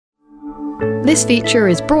This feature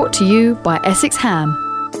is brought to you by Essex Ham.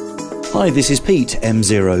 Hi, this is Pete,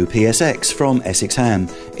 M0PSX from Essex Ham.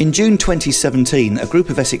 In June 2017, a group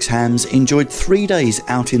of Essex Hams enjoyed 3 days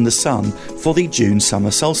out in the sun for the June summer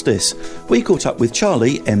solstice. We caught up with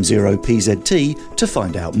Charlie, M0PZT, to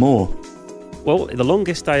find out more. Well, the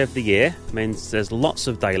longest day of the year means there's lots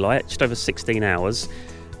of daylight, just over 16 hours,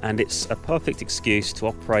 and it's a perfect excuse to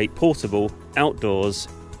operate portable outdoors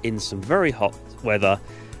in some very hot weather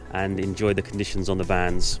and enjoy the conditions on the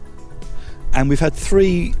vans. And we've had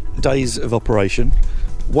 3 days of operation.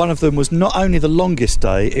 One of them was not only the longest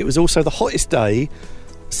day, it was also the hottest day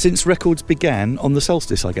since records began on the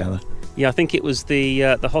solstice, I gather. Yeah, I think it was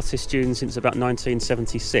the hottest June since about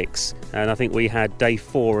 1976, and I think we had day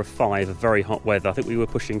 4 of 5 of very hot weather. I think we were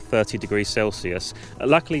pushing 30 degrees Celsius.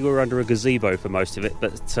 Luckily, we were under a gazebo for most of it,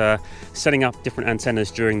 but setting up different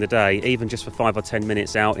antennas during the day, even just for 5 or 10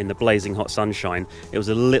 minutes out in the blazing hot sunshine, it was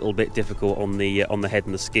a little bit difficult on the head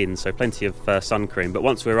and the skin. So plenty of sun cream. But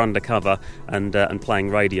once we were undercover and playing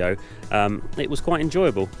radio, it was quite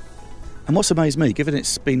enjoyable. And what's amazed me, given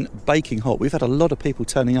it's been baking hot, we've had a lot of people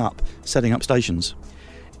turning up, setting up stations.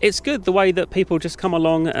 It's good the way that people just come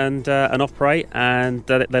along and operate, and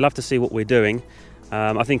they love to see what we're doing.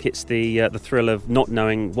 I think it's the thrill of not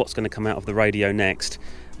knowing what's going to come out of the radio next,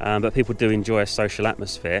 but people do enjoy a social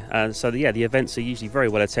atmosphere. The events are usually very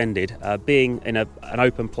well attended. Being in an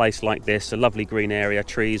open place like this, a lovely green area,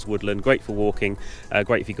 trees, woodland, great for walking,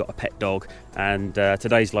 great if you've got a pet dog. And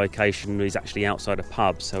today's location is actually outside a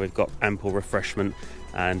pub, so we've got ample refreshment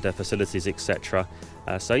and facilities, etc.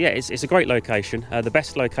 It's a great location. The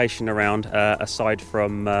best location around, aside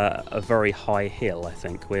from a very high hill, I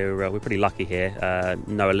think. We're pretty lucky here.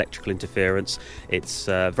 No electrical interference. It's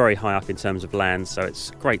very high up in terms of land, so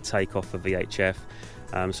it's great takeoff for VHF.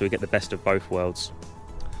 So we get the best of both worlds.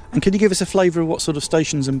 And can you give us a flavour of what sort of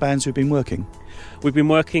stations and bands we've been working? We've been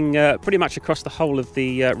working pretty much across the whole of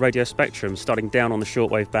the radio spectrum, starting down on the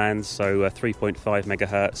shortwave bands, so 3.5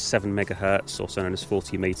 megahertz, 7 megahertz, also known as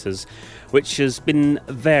 40 metres, which has been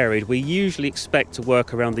varied. We usually expect to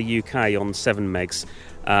work around the UK on 7 megs.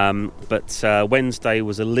 But Wednesday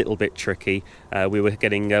was a little bit tricky. We were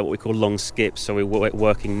getting what we call long skips, so we were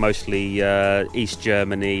working mostly East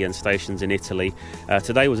Germany and stations in Italy.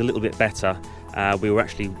 Today was a little bit better. We were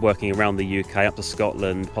actually working around the UK, up to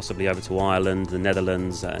Scotland, possibly over to Ireland, the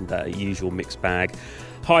Netherlands, and usual mixed bag.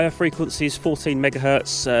 Higher frequencies, 14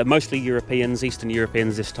 megahertz, mostly Europeans, Eastern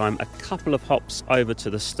Europeans this time. A couple of hops over to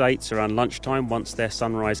the States around lunchtime once their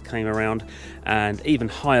sunrise came around. And even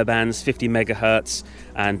higher bands, 50 megahertz,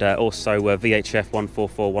 and also VHF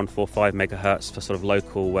 144, 145 megahertz for sort of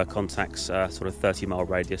local contacts, sort of 30-mile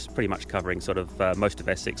radius, pretty much covering sort of most of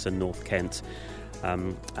Essex and North Kent.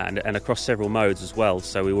 And across several modes as well.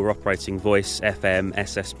 So we were operating voice, FM,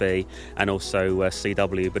 SSB, and also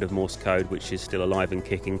CW, a bit of Morse code, which is still alive and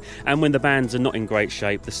kicking. And when the bands are not in great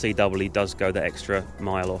shape, the CW does go the extra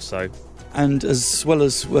mile or so. And as well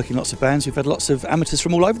as working lots of bands, we've had lots of amateurs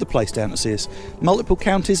from all over the place down to see us. Multiple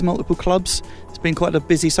counties, multiple clubs. It's been quite a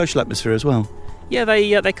busy social atmosphere as well. Yeah,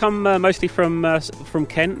 they come mostly from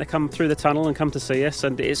Kent. They come through the tunnel and come to see us,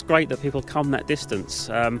 and it's great that people come that distance.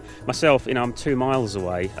 Myself, I'm 2 miles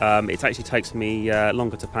away. It actually takes me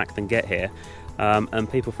longer to pack than get here.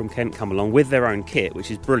 And people from Kent come along with their own kit,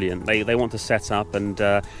 which is brilliant. They want to set up and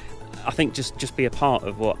I think just be a part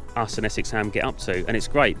of what us and Essex Ham get up to, and it's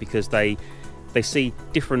great because they see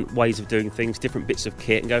different ways of doing things, different bits of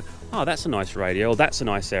kit, and go, oh, that's a nice radio, or that's a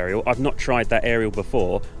nice aerial. I've not tried that aerial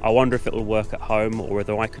before. I wonder if it'll work at home or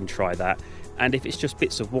whether I can try that. And if it's just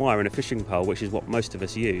bits of wire and a fishing pole, which is what most of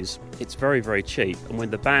us use, it's very, very cheap. And when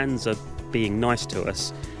the bands are being nice to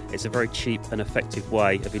us, it's a very cheap and effective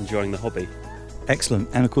way of enjoying the hobby. Excellent.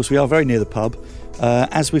 And of course, we are very near the pub.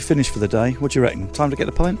 As we finish for the day, what do you reckon? Time to get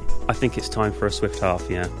the pint? I think it's time for a swift half,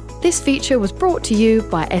 yeah. This feature was brought to you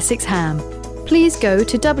by Essex Ham. Please go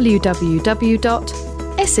to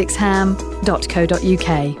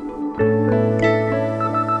www.essexham.co.uk.